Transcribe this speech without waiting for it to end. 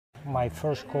my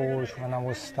first coach when I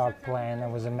was start playing. I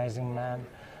was an amazing man,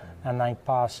 and I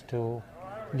passed to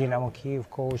Dynamo Kiev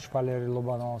coach Valery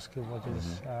Lobanovsky, what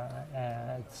is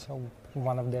it's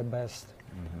one of the best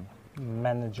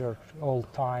manager all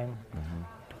time.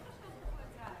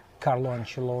 Carlo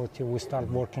Ancelotti, we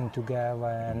started working together,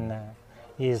 and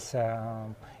he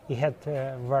had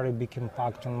a very big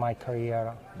impact on my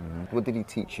career. What did he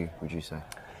teach you, would you say?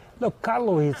 Look,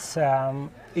 Carlo,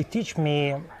 he teach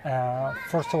me,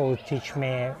 first of all, he teach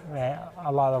me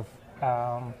a lot of,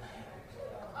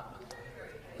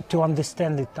 to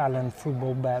understand Italian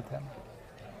football better.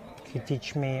 He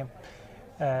teach me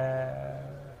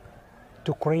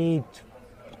to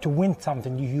win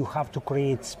something, you have to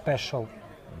create special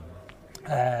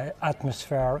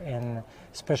atmosphere and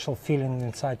special feeling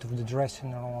inside of the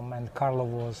dressing room, and Carlo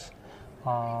was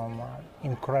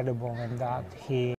incredible in that.